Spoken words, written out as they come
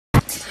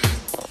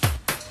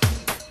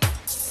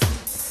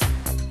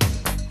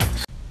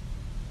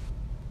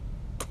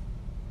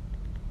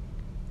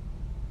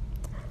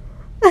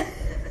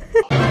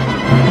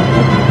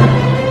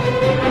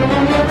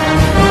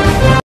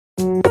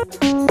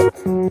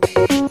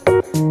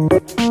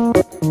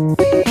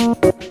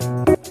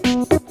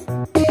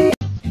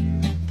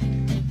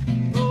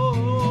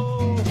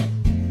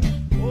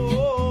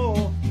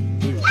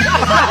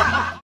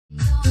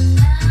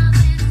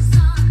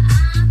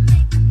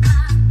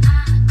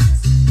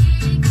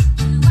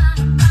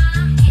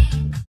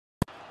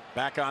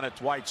Back on it,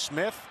 Dwight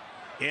Smith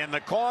in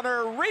the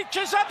corner,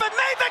 reaches up and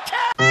made the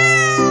catch.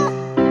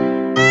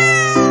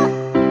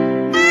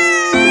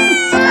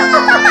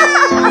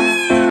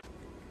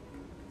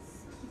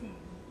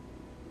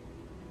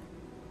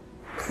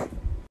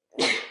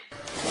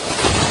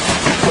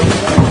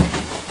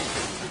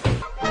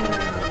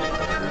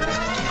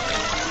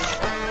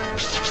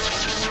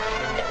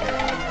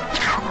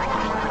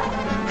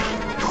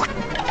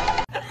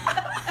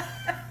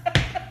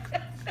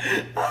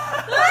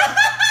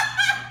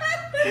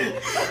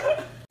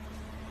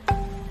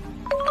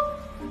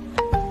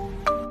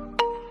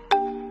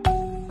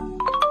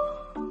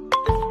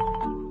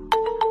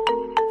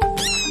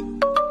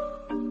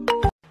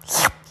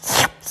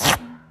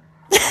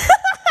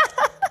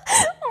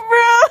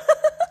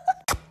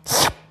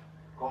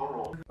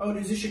 Oh,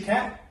 is this your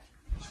cat?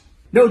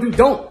 No, dude,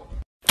 don't!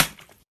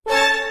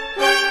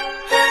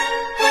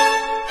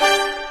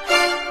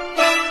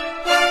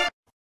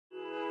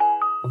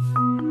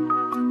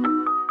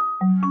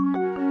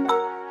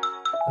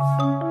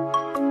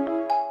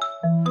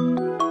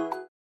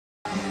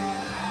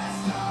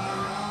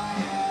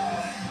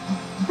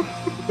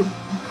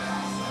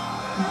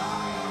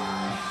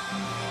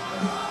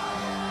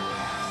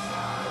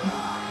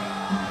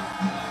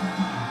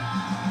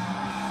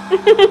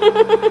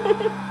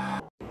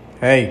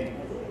 Hey,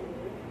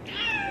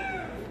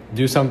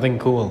 do something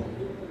cool.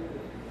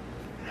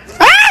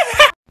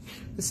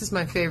 This is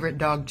my favorite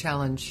dog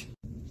challenge.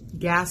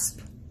 Gasp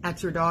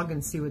at your dog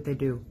and see what they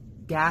do.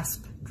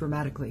 Gasp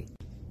dramatically.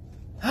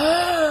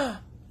 Yeah.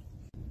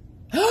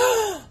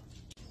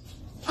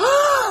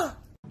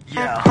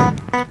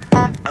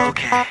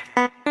 Okay.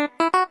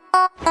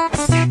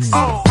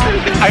 Oh,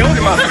 I own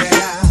him up.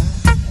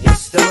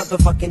 It's the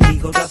motherfucking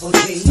Eagle Double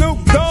G.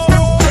 Snoop Dogg.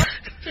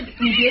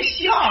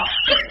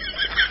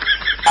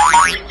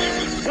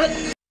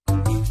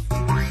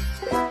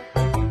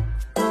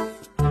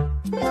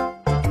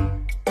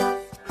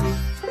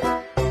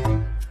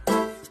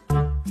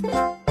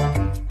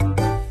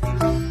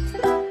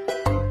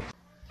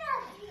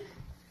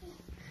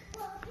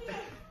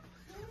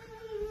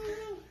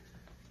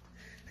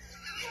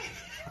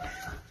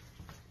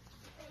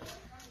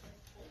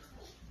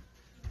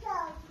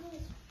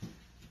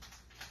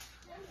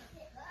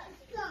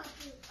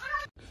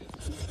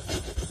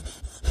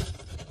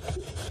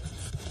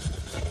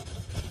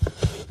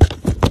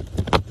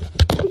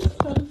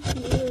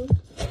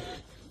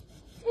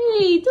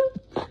 Hey, don't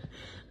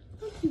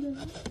do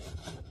that.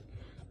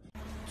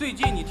 最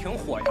近你挺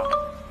火呀，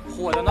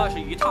火的那是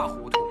一塌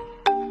糊涂。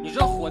你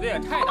这火的也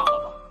太大了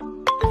吧，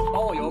把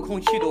我遥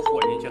控器都火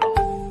进去了，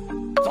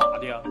咋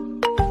的？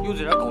又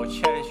在这搞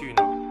谦虚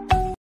呢？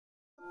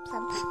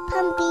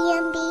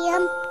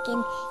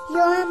 Pumpkin,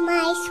 you're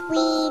my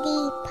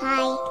sweetie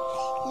pie,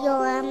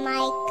 you're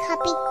my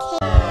cupcake.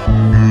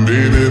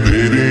 Baby,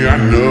 baby, I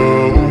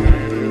know.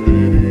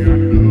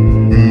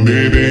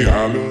 Baby, I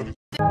love you.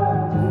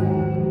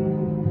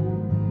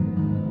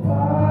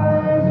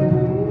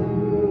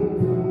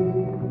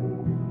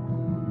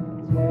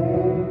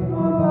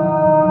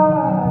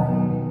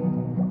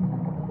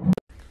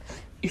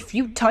 If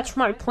you touch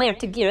my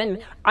plant again,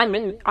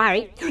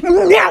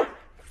 No!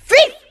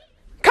 Thief!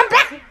 Come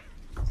back!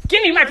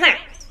 Give me my plant!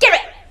 Give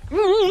it!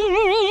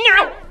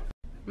 No!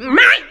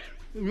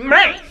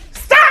 Mine!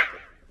 Stop!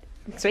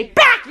 Say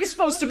back! You're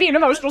supposed to be an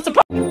emotional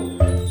support!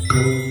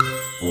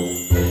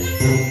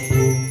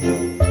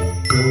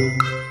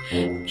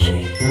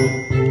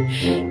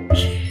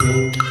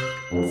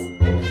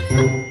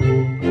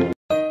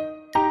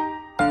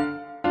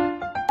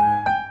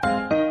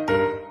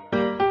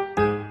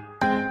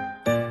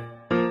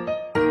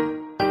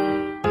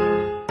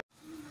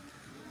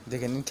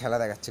 দেখে নিন খেলা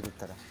দেখাচ্ছে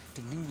কুত্তারা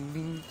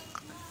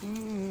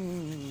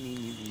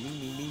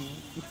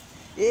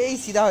এই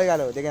সিধা হয়ে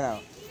গেল দেখে নাও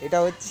এটা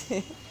হচ্ছে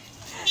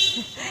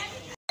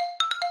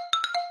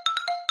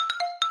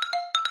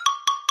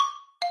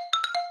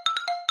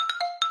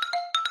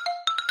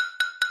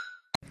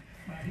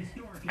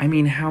I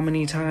mean, how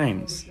many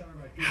times?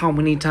 How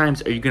many times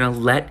are you gonna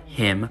let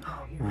him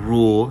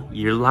rule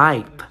your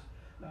life?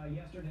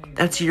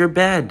 That's your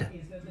bed.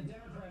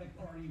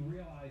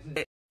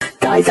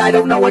 Guys, I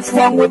don't know what's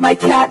wrong with my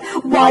cat.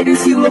 Why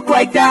does he look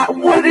like that?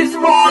 What is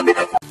wrong?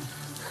 I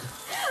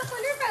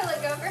wonder if I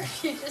look over if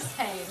you just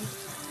hang.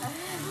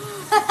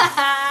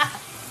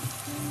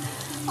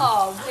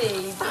 Oh,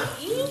 baby.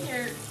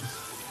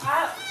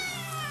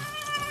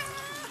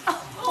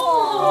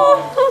 Oh.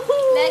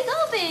 Let go,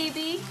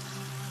 baby.